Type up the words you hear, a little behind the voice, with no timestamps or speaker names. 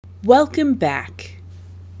Welcome back.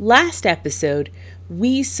 Last episode,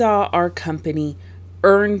 we saw our company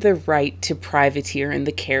earn the right to privateer in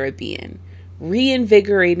the Caribbean,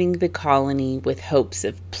 reinvigorating the colony with hopes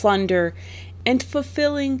of plunder and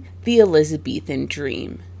fulfilling the Elizabethan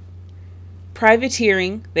dream.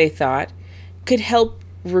 Privateering, they thought, could help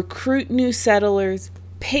recruit new settlers,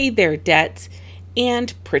 pay their debts,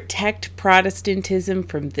 and protect Protestantism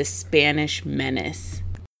from the Spanish menace.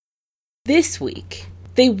 This week,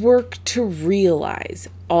 they work to realize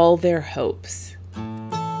all their hopes.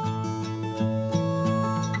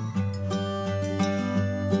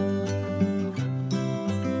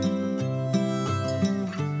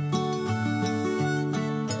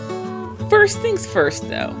 First things first,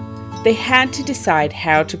 though, they had to decide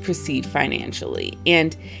how to proceed financially,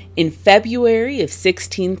 and in February of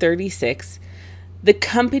 1636, the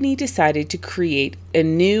company decided to create a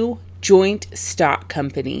new joint stock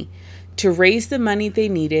company to raise the money they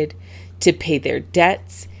needed to pay their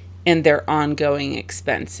debts and their ongoing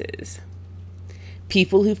expenses.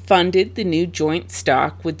 People who funded the new joint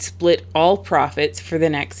stock would split all profits for the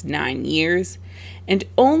next 9 years, and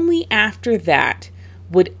only after that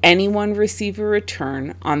would anyone receive a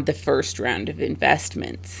return on the first round of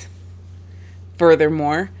investments.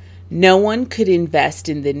 Furthermore, no one could invest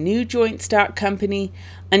in the new joint stock company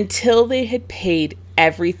until they had paid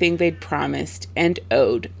everything they'd promised and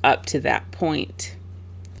owed up to that point.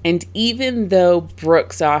 And even though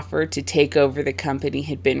Brooks' offer to take over the company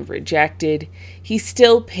had been rejected, he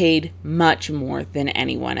still paid much more than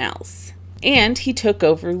anyone else. And he took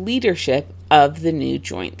over leadership of the new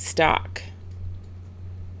joint stock.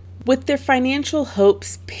 With their financial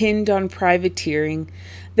hopes pinned on privateering,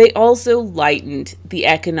 they also lightened the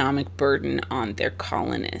economic burden on their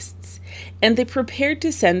colonists, and they prepared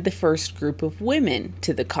to send the first group of women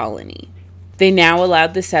to the colony. They now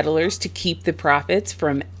allowed the settlers to keep the profits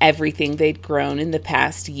from everything they'd grown in the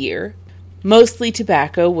past year, mostly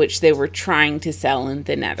tobacco, which they were trying to sell in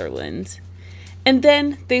the Netherlands. And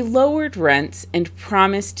then they lowered rents and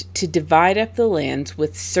promised to divide up the lands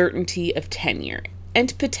with certainty of tenure,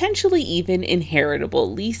 and potentially even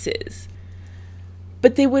inheritable leases.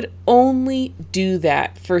 But they would only do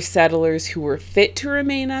that for settlers who were fit to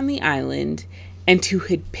remain on the island and who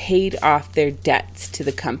had paid off their debts to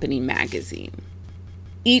the company magazine.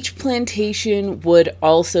 Each plantation would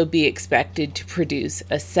also be expected to produce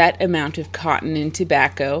a set amount of cotton and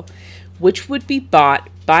tobacco, which would be bought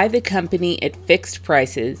by the company at fixed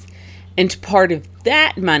prices, and part of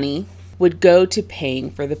that money would go to paying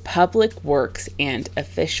for the public works and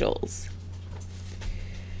officials.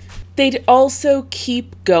 They'd also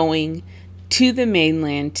keep going to the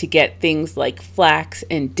mainland to get things like flax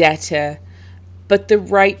and deta, but the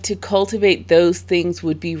right to cultivate those things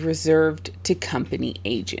would be reserved to company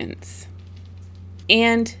agents.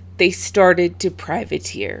 And they started to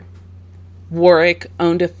privateer. Warwick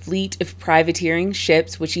owned a fleet of privateering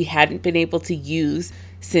ships which he hadn't been able to use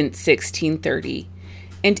since 1630.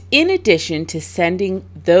 And in addition to sending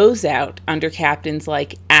those out under captains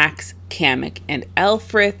like Axe, Cammack, and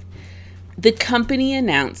Elfrith, the company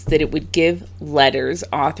announced that it would give letters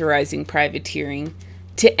authorizing privateering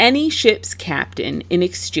to any ship's captain in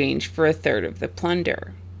exchange for a third of the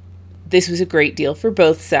plunder. This was a great deal for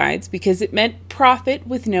both sides because it meant profit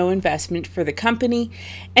with no investment for the company,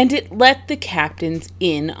 and it let the captains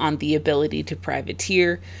in on the ability to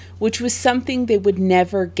privateer, which was something they would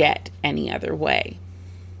never get any other way.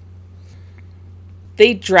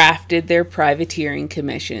 They drafted their privateering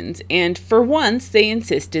commissions, and for once they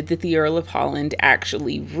insisted that the Earl of Holland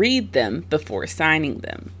actually read them before signing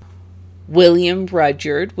them. William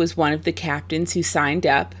Rudyard was one of the captains who signed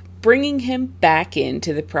up, bringing him back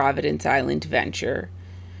into the Providence Island venture.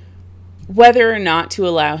 Whether or not to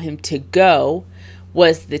allow him to go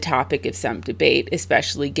was the topic of some debate,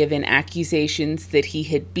 especially given accusations that he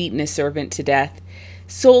had beaten a servant to death,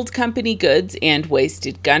 sold company goods, and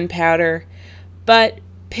wasted gunpowder. But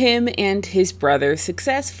Pym and his brother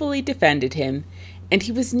successfully defended him, and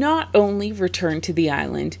he was not only returned to the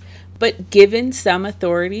island, but given some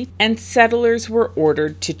authority, and settlers were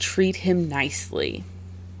ordered to treat him nicely.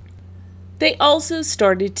 They also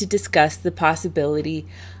started to discuss the possibility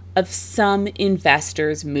of some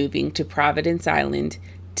investors moving to Providence Island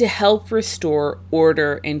to help restore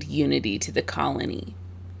order and unity to the colony.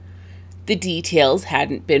 The details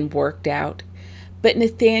hadn't been worked out, but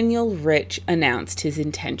Nathaniel Rich announced his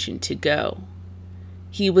intention to go.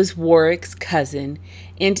 He was Warwick's cousin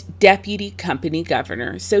and deputy company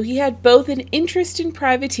governor, so he had both an interest in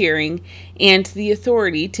privateering and the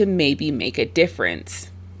authority to maybe make a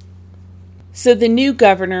difference. So the new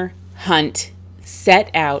governor, Hunt, set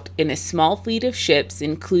out in a small fleet of ships,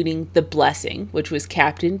 including the Blessing, which was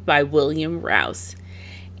captained by William Rouse,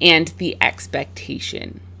 and the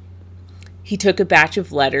Expectation. He took a batch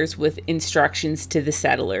of letters with instructions to the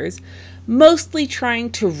settlers, mostly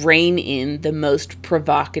trying to rein in the most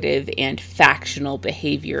provocative and factional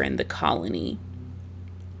behavior in the colony.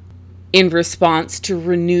 In response to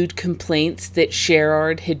renewed complaints that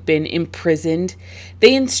Sherard had been imprisoned,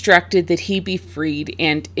 they instructed that he be freed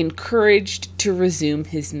and encouraged to resume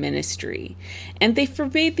his ministry, and they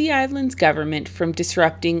forbade the island's government from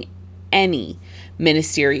disrupting any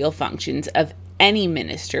ministerial functions of any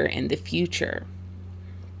minister in the future.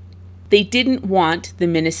 They didn't want the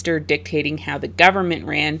minister dictating how the government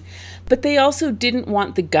ran, but they also didn't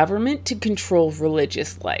want the government to control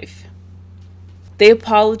religious life. They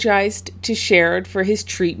apologized to Sherard for his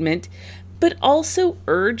treatment, but also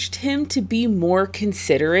urged him to be more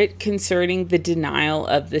considerate concerning the denial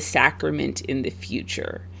of the sacrament in the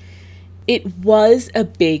future. It was a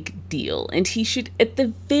big deal, and he should at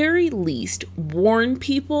the very least warn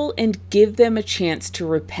people and give them a chance to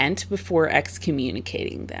repent before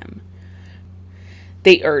excommunicating them.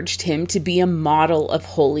 They urged him to be a model of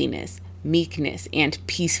holiness, meekness, and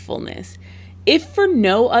peacefulness, if for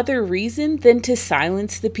no other reason than to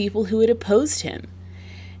silence the people who had opposed him.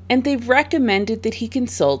 And they recommended that he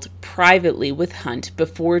consult privately with Hunt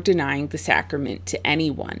before denying the sacrament to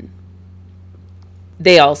anyone.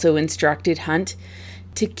 They also instructed Hunt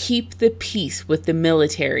to keep the peace with the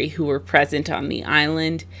military who were present on the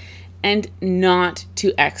island and not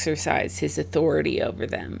to exercise his authority over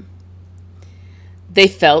them. They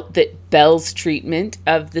felt that Bell's treatment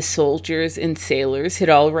of the soldiers and sailors had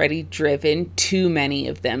already driven too many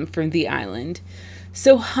of them from the island,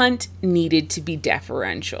 so Hunt needed to be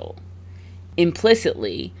deferential.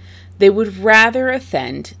 Implicitly, they would rather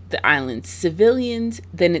offend the island's civilians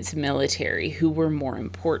than its military, who were more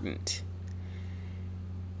important.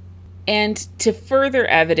 And to further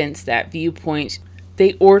evidence that viewpoint,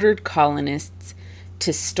 they ordered colonists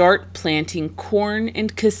to start planting corn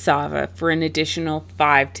and cassava for an additional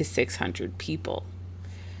 500 to 600 people.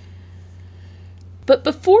 But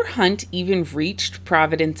before Hunt even reached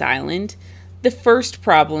Providence Island, the first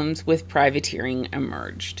problems with privateering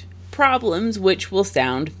emerged. Problems which will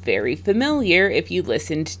sound very familiar if you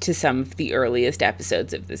listened to some of the earliest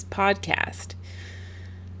episodes of this podcast.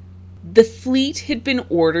 The fleet had been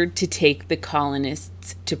ordered to take the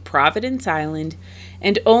colonists to Providence Island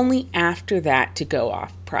and only after that to go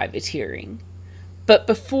off privateering. But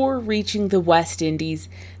before reaching the West Indies,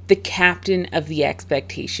 the captain of the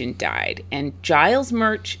Expectation died, and Giles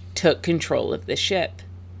Murch took control of the ship.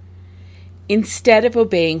 Instead of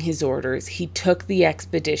obeying his orders, he took the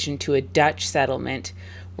expedition to a Dutch settlement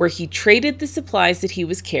where he traded the supplies that he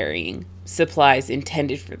was carrying, supplies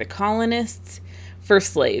intended for the colonists, for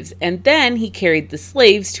slaves, and then he carried the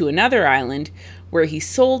slaves to another island where he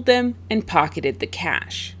sold them and pocketed the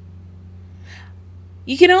cash.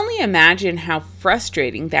 You can only imagine how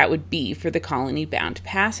frustrating that would be for the colony-bound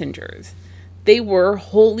passengers. They were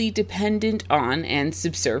wholly dependent on and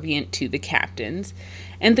subservient to the captains,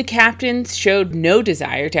 and the captains showed no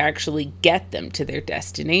desire to actually get them to their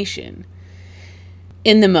destination.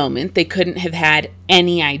 In the moment, they couldn't have had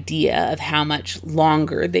any idea of how much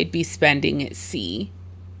longer they'd be spending at sea.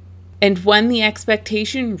 And when the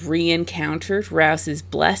Expectation re-encountered Rouse's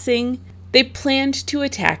Blessing, they planned to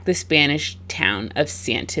attack the Spanish town of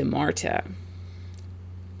Santa Marta.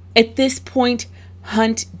 At this point,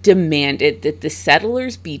 Hunt demanded that the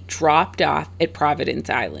settlers be dropped off at Providence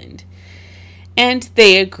Island. And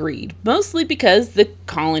they agreed, mostly because the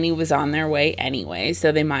colony was on their way anyway,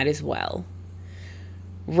 so they might as well.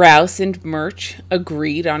 Rouse and Murch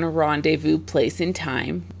agreed on a rendezvous place and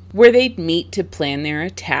time where they'd meet to plan their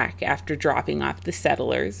attack after dropping off the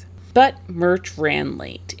settlers. But Murch ran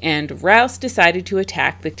late, and Rouse decided to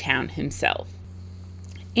attack the town himself.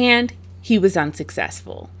 And he was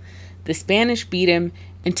unsuccessful. The Spanish beat him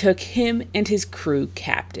and took him and his crew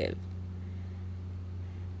captive.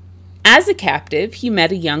 As a captive, he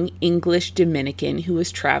met a young English Dominican who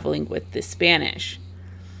was traveling with the Spanish.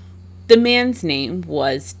 The man's name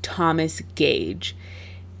was Thomas Gage,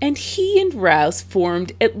 and he and Rouse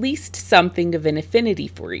formed at least something of an affinity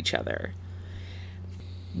for each other.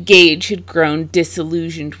 Gage had grown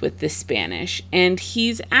disillusioned with the Spanish, and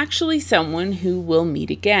he's actually someone who we'll meet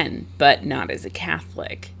again, but not as a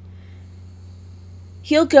Catholic.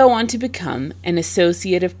 He'll go on to become an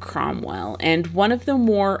associate of Cromwell and one of the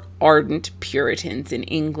more ardent Puritans in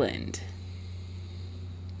England.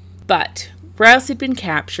 But Rouse had been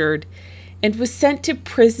captured and was sent to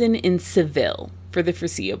prison in Seville for the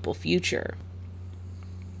foreseeable future.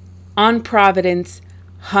 On Providence,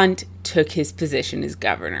 Hunt took his position as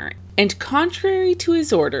governor, and contrary to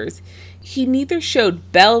his orders, he neither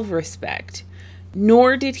showed Bell respect,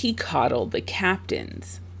 nor did he coddle the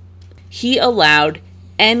captains. He allowed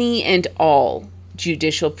any and all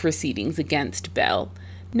judicial proceedings against Bell,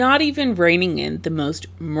 not even reining in the most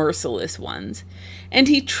merciless ones, and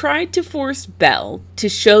he tried to force Bell to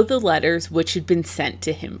show the letters which had been sent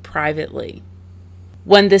to him privately.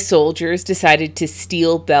 When the soldiers decided to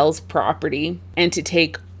steal Bell's property and to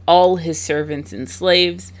take all his servants and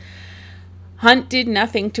slaves, Hunt did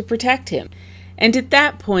nothing to protect him, and at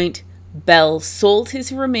that point, Bell sold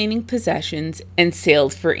his remaining possessions and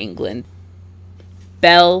sailed for England.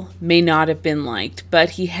 Bell may not have been liked,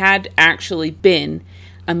 but he had actually been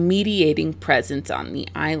a mediating presence on the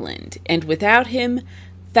island, and without him,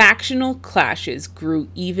 factional clashes grew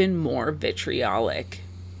even more vitriolic.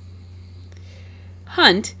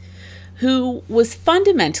 Hunt, who was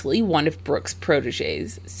fundamentally one of Brooke's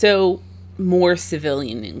protégés, so more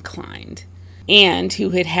civilian inclined, and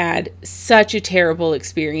who had had such a terrible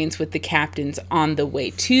experience with the captains on the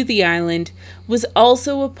way to the island, was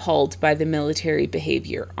also appalled by the military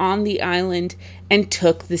behavior on the island and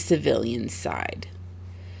took the civilian side.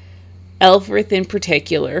 Ælfrith in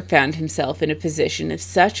particular found himself in a position of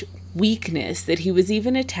such weakness that he was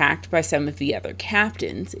even attacked by some of the other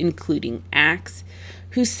captains, including Axe,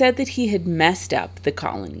 who said that he had messed up the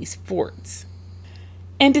colony's forts.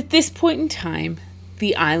 And at this point in time,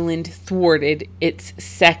 the island thwarted its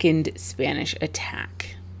second Spanish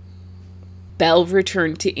attack. Bell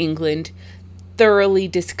returned to England, thoroughly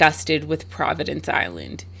disgusted with Providence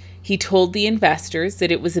Island. He told the investors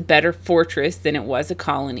that it was a better fortress than it was a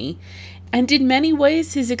colony, and in many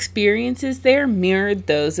ways his experiences there mirrored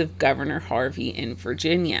those of Governor Harvey in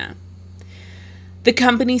Virginia. The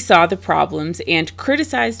company saw the problems and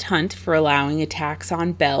criticized Hunt for allowing attacks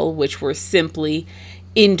on Bell, which were simply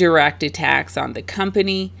indirect attacks on the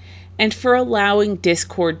company, and for allowing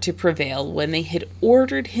discord to prevail when they had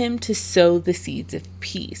ordered him to sow the seeds of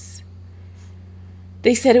peace.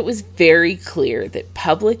 They said it was very clear that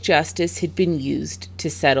public justice had been used to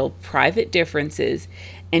settle private differences,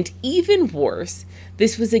 and even worse,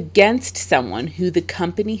 this was against someone who the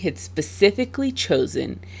company had specifically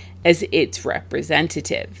chosen as its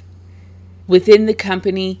representative. Within the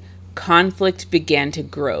company, conflict began to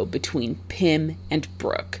grow between Pym and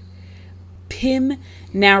Brooke. Pym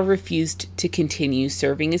now refused to continue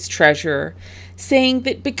serving as treasurer, saying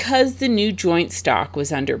that because the new joint stock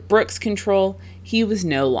was under Brooke's control, he was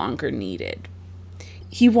no longer needed.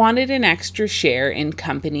 He wanted an extra share in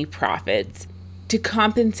company profits to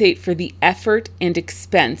compensate for the effort and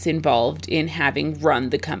expense involved in having run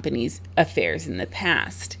the company's affairs in the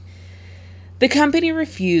past. The company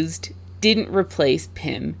refused, didn't replace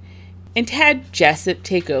Pym, and had Jessup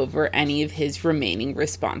take over any of his remaining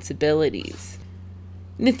responsibilities.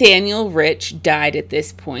 Nathaniel Rich died at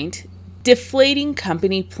this point, deflating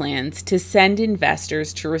company plans to send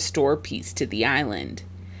investors to restore peace to the island.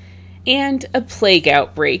 And a plague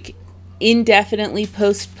outbreak indefinitely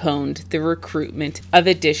postponed the recruitment of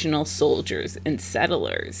additional soldiers and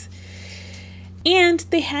settlers. And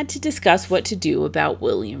they had to discuss what to do about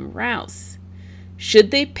William Rouse.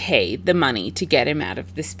 Should they pay the money to get him out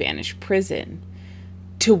of the Spanish prison?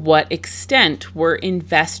 To what extent were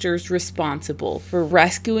investors responsible for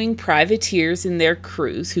rescuing privateers and their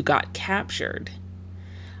crews who got captured?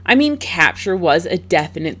 I mean, capture was a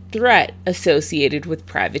definite threat associated with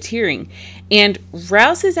privateering, and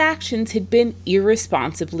Rouse's actions had been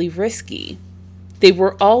irresponsibly risky. They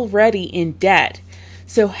were already in debt,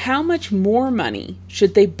 so how much more money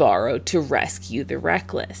should they borrow to rescue the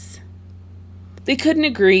reckless? They couldn't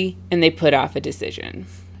agree, and they put off a decision.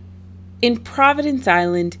 In Providence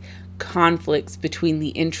Island, conflicts between the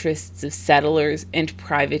interests of settlers and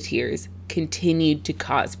privateers continued to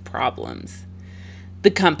cause problems. The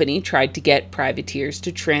company tried to get privateers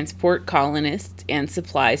to transport colonists and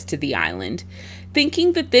supplies to the island,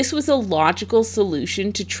 thinking that this was a logical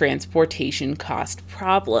solution to transportation cost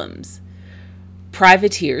problems.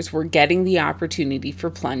 Privateers were getting the opportunity for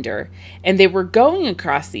plunder, and they were going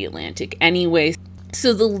across the Atlantic anyway,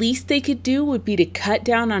 so the least they could do would be to cut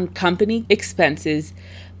down on company expenses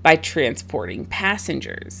by transporting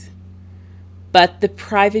passengers. But the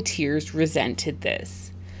privateers resented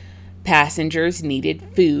this. Passengers needed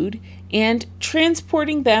food, and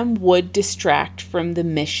transporting them would distract from the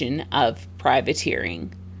mission of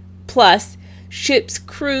privateering. Plus, ships'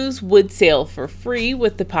 crews would sail for free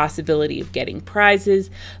with the possibility of getting prizes,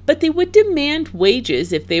 but they would demand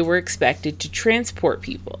wages if they were expected to transport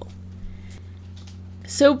people.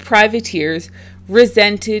 So privateers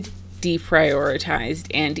resented deprioritized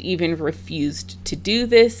and even refused to do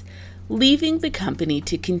this, leaving the company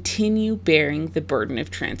to continue bearing the burden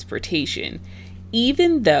of transportation,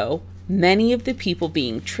 even though many of the people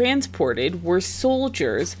being transported were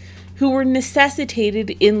soldiers who were necessitated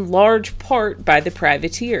in large part by the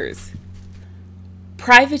privateers.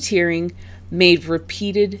 Privateering made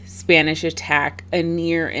repeated Spanish attack a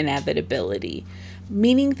near inevitability,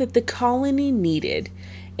 meaning that the colony needed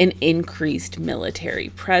an increased military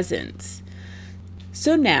presence.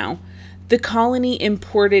 So now, the colony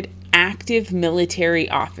imported active military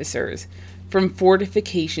officers from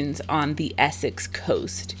fortifications on the Essex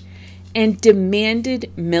coast and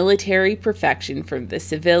demanded military perfection from the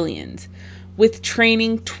civilians, with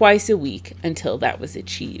training twice a week until that was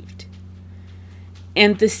achieved.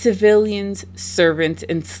 And the civilians, servants,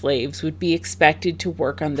 and slaves would be expected to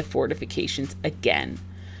work on the fortifications again,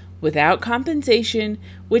 without compensation,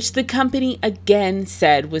 which the company again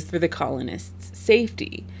said was for the colonists'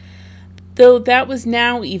 safety, though that was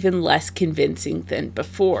now even less convincing than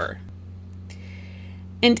before.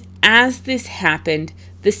 And as this happened,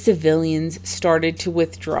 the civilians started to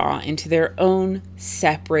withdraw into their own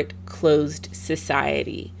separate, closed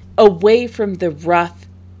society, away from the rough,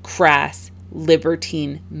 crass,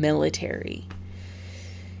 libertine military.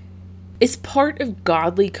 As part of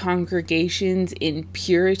godly congregations in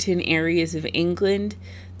Puritan areas of England,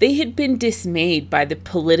 they had been dismayed by the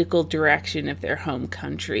political direction of their home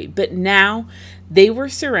country, but now they were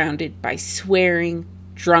surrounded by swearing,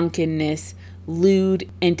 drunkenness, lewd,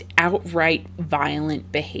 and outright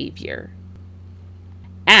violent behavior.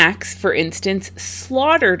 Axe, for instance,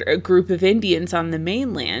 slaughtered a group of Indians on the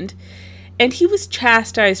mainland, and he was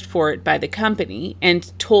chastised for it by the company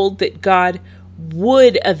and told that God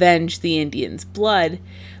would avenge the Indians' blood,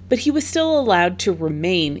 but he was still allowed to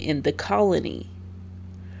remain in the colony.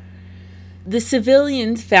 The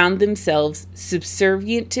civilians found themselves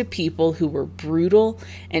subservient to people who were brutal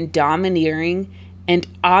and domineering and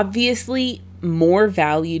obviously more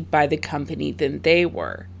valued by the company than they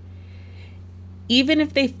were. Even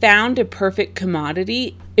if they found a perfect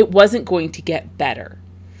commodity, it wasn't going to get better,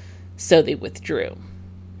 so they withdrew.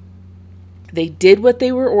 They did what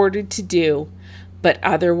they were ordered to do, but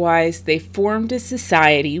otherwise they formed a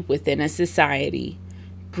society within a society,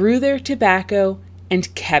 grew their tobacco,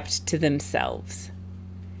 and kept to themselves.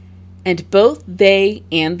 And both they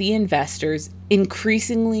and the investors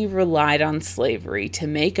increasingly relied on slavery to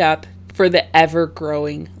make up for the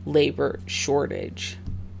ever-growing labor shortage.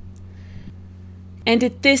 And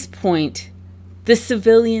at this point, the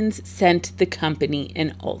civilians sent the company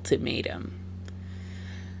an ultimatum.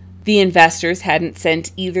 The investors hadn't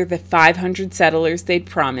sent either the 500 settlers they'd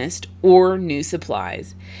promised or new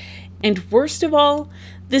supplies. And worst of all,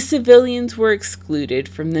 the civilians were excluded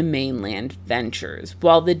from the mainland ventures,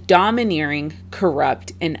 while the domineering,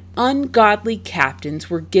 corrupt, and ungodly captains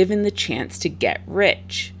were given the chance to get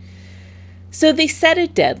rich. So they set a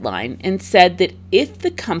deadline and said that if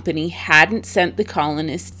the company hadn't sent the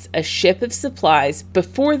colonists a ship of supplies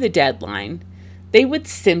before the deadline, they would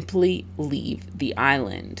simply leave the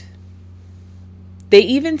island. They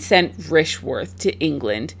even sent Rishworth to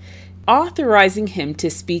England, authorizing him to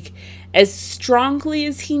speak as strongly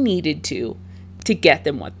as he needed to get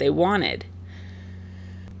them what they wanted.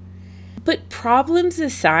 But problems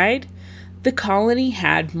aside, the colony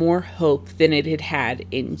had more hope than it had had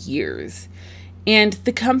in years, and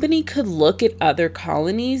the company could look at other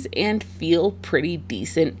colonies and feel pretty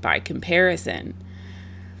decent by comparison.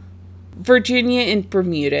 Virginia and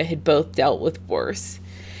Bermuda had both dealt with worse,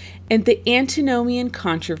 and the antinomian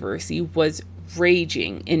controversy was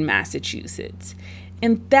raging in Massachusetts,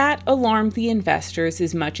 and that alarmed the investors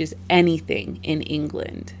as much as anything in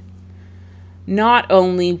England. Not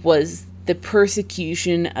only was the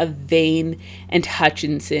persecution of Vane and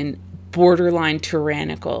Hutchinson borderline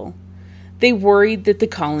tyrannical, they worried that the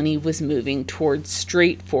colony was moving towards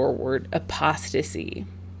straightforward apostasy.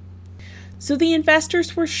 So the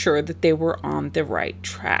investors were sure that they were on the right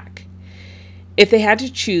track. If they had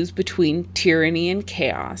to choose between tyranny and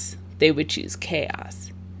chaos, they would choose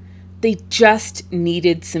chaos. They just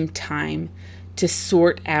needed some time to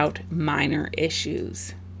sort out minor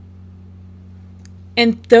issues.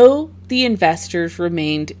 And though the investors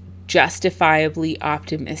remained justifiably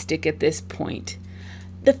optimistic at this point,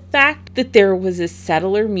 the fact that there was a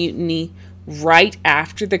settler mutiny right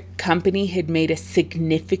after the company had made a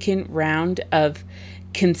significant round of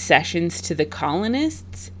concessions to the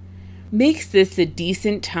colonists makes this a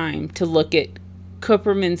decent time to look at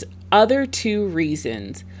Kupperman's other two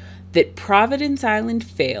reasons that Providence Island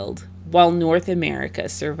failed while North America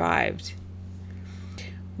survived.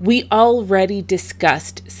 We already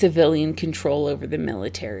discussed civilian control over the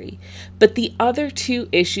military, but the other two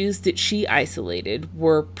issues that she isolated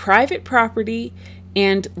were private property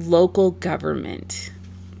and local government.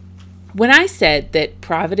 When I said that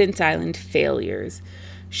Providence Island failures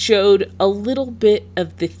showed a little bit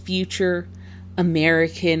of the future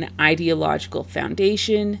American ideological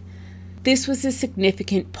foundation, this was a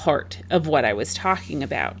significant part of what I was talking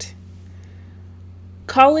about.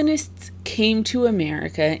 Colonists came to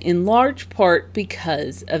America in large part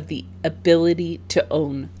because of the ability to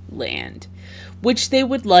own land, which they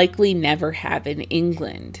would likely never have in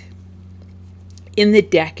England. In the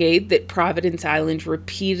decade that Providence Island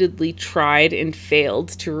repeatedly tried and failed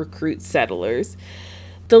to recruit settlers,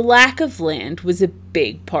 the lack of land was a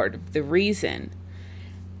big part of the reason.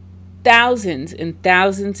 Thousands and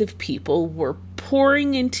thousands of people were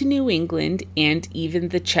pouring into New England and even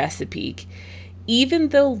the Chesapeake, even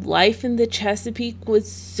though life in the Chesapeake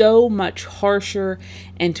was so much harsher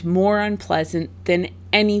and more unpleasant than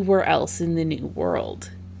anywhere else in the New World,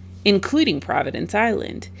 including Providence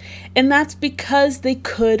Island, and that's because they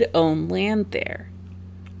could own land there.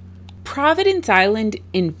 Providence Island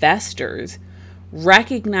investors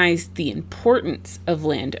recognized the importance of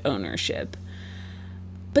land ownership,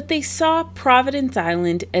 but they saw Providence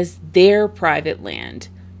Island as their private land,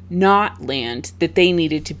 not land that they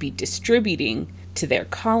needed to be distributing to their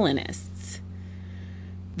colonists.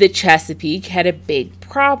 The Chesapeake had a big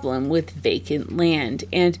problem with vacant land,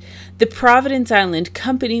 and the Providence Island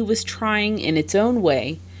Company was trying in its own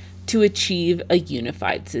way to achieve a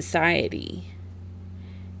unified society.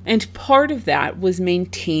 And part of that was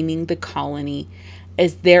maintaining the colony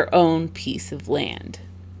as their own piece of land.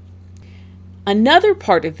 Another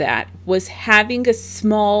part of that was having a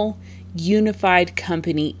small, unified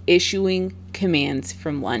company issuing commands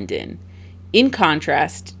from London, in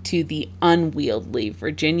contrast to the unwieldy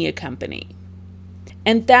Virginia Company.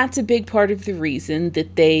 And that's a big part of the reason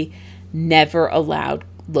that they never allowed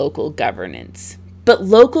local governance. But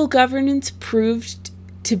local governance proved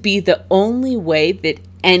to be the only way that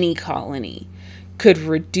any colony could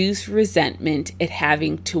reduce resentment at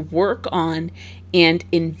having to work on and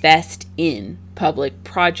invest in public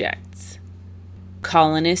projects.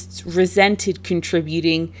 Colonists resented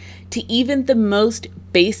contributing to even the most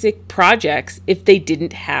basic projects if they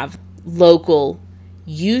didn't have local,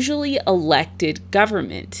 usually elected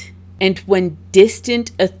government. And when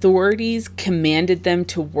distant authorities commanded them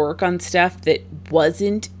to work on stuff that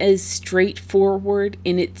wasn't as straightforward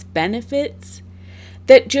in its benefits,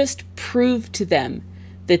 that just proved to them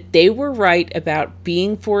that they were right about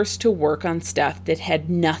being forced to work on stuff that had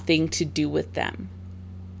nothing to do with them.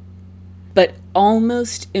 But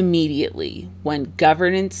almost immediately, when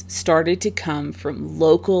governance started to come from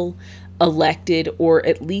local, elected, or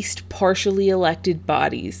at least partially elected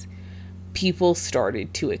bodies, people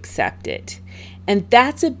started to accept it. And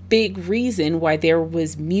that's a big reason why there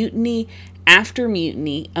was mutiny after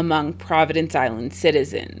mutiny among Providence Island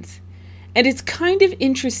citizens. And it's kind of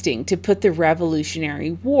interesting to put the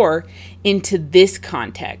Revolutionary War into this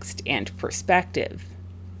context and perspective.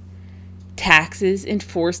 Taxes and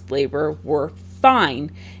forced labor were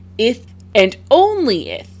fine if and only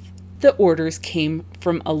if the orders came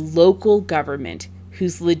from a local government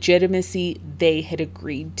whose legitimacy they had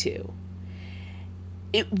agreed to.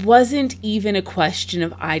 It wasn't even a question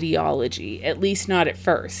of ideology, at least not at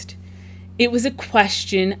first. It was a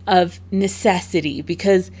question of necessity,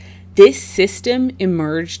 because this system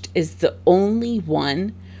emerged as the only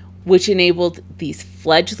one which enabled these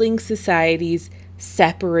fledgling societies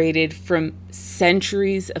separated from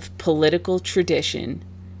centuries of political tradition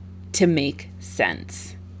to make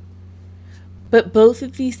sense. But both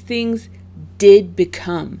of these things did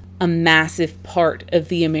become a massive part of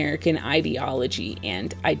the American ideology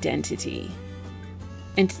and identity.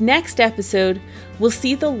 And next episode, we'll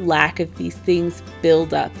see the lack of these things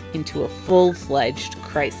build up into a full-fledged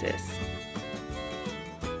crisis.